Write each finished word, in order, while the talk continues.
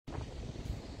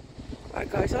Right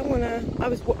guys, I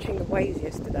was watching the waves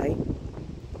yesterday,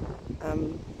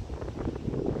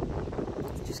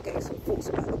 just getting some thoughts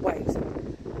about the waves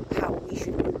and how we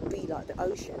should all be like the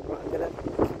ocean. Right, I'm going to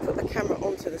put the camera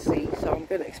onto the sea, so I'm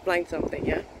going to explain something,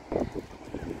 yeah?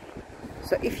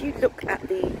 So if you look at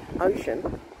the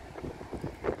ocean,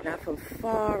 now from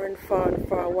far and far and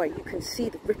far away, you can see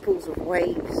the ripples of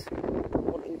waves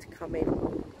wanting to come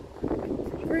in.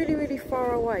 Really, really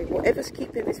far away, whatever's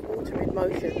keeping this water in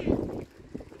motion.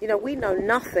 You know, we know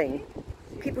nothing.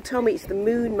 People tell me it's the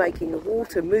moon making the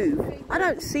water move. I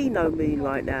don't see no moon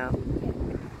right now.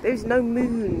 There's no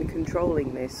moon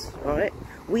controlling this, right?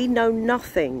 We know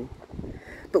nothing.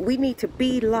 But we need to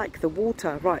be like the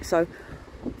water. Right, so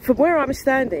from where I'm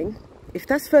standing, if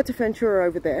that's Fuerteventura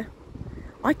over there,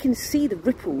 I can see the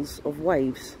ripples of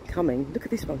waves coming. Look at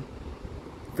this one.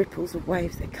 Ripples of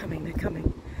waves, they're coming, they're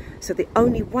coming. So the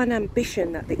only one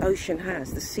ambition that the ocean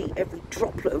has, to see every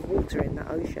droplet of water in that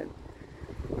ocean.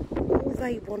 All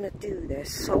they want to do, their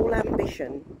sole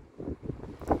ambition,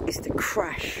 is to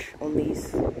crash on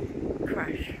these,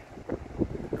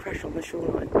 crash on the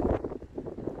shoreline.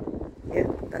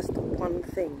 Yeah, that's the one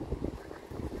thing.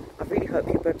 I really hope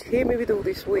you'll be able to hear me with all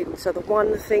this wind. So the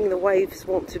one thing the waves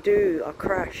want to do are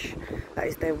crash. That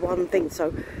is their one thing.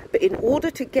 So, but in order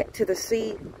to get to the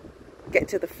sea, get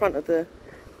to the front of the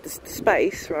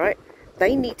space, right,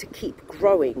 they need to keep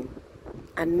growing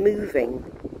and moving.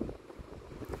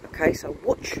 Okay, so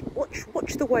watch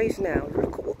the waves now.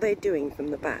 Look at what they're doing from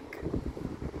the back.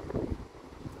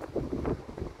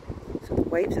 So the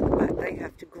waves at the back, they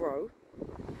have to grow,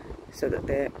 so that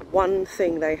their one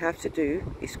thing they have to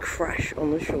do is crash on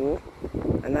the shore,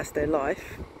 and that's their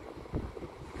life.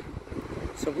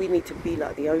 So we need to be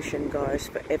like the ocean, guys,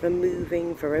 forever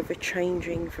moving, forever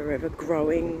changing, forever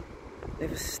growing,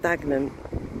 never stagnant.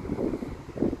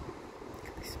 Look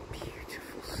at this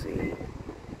beautiful sea.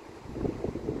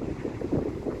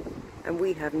 And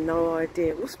we have no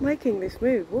idea what's making this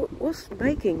move. What's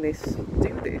making this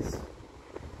do this?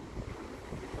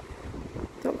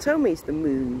 Don't tell me it's the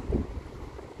moon.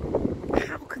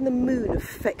 How can the moon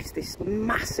affect this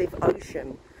massive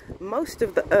ocean? Most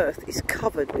of the earth is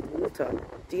covered with water.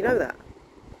 Do you know that?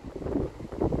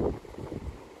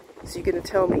 So you're going to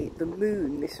tell me the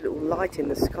moon, this little light in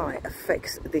the sky,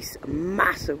 affects this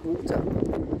mass of water?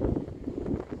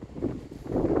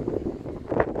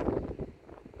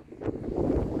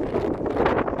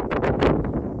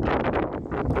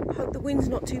 I hope the wind's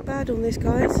not too bad on this,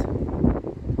 guys.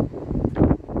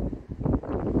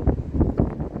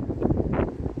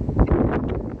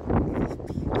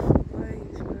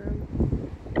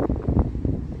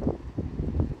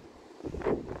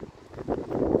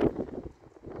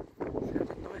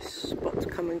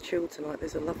 And chill tonight.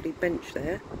 There's a lovely bench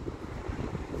there.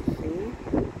 See?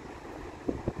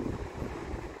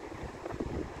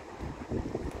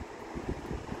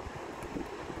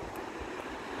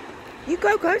 You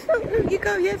go, guys. No, you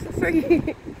go. Yeah, for free.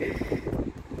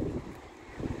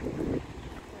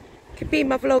 Could be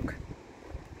my vlog.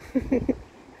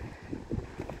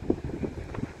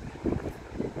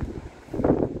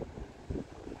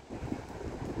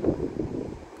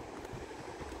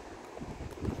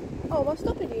 Oh, am I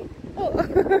stopping you? Oh.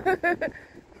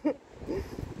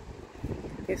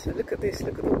 Yeah, so look at this,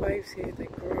 look at the waves here, they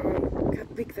grow. Look how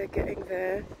big they're getting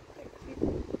there.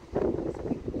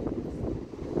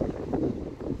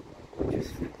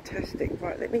 Just fantastic.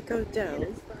 Right, let me go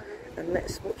down and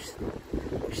let's watch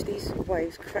these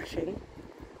waves crashing,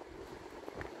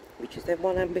 which is their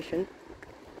one ambition.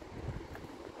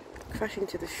 Crashing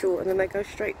to the shore, and then they go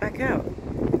straight back out.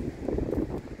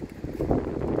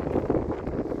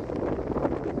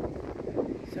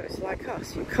 Like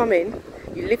us, you come in,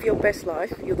 you live your best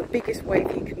life, you're the biggest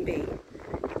wave you can be,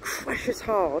 you crash as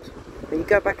hard, then you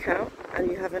go back out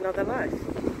and you have another life.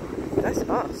 That's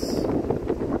us.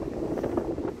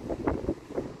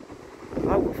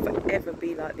 I will forever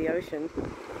be like the ocean.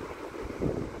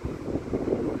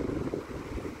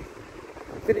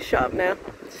 I'm going to shut up now,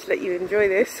 just let you enjoy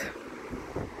this.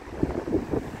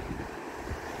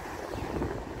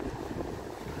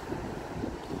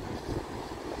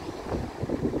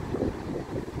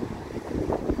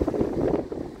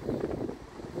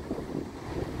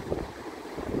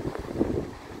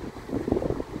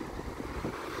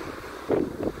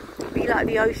 Be like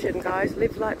the ocean, guys.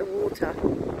 Live like the water.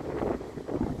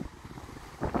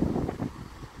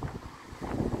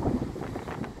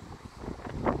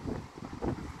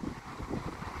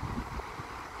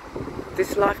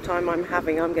 This lifetime I'm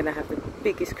having, I'm going to have the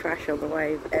biggest crash on the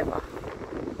wave ever.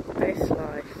 Best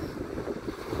life.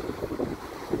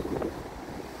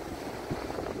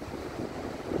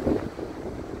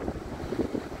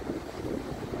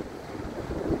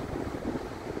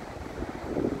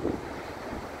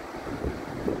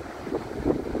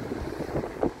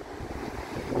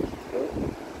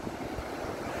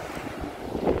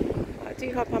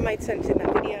 do hope I made sense in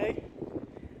that video,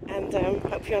 and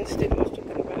hope you understood what I was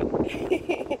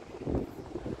talking about.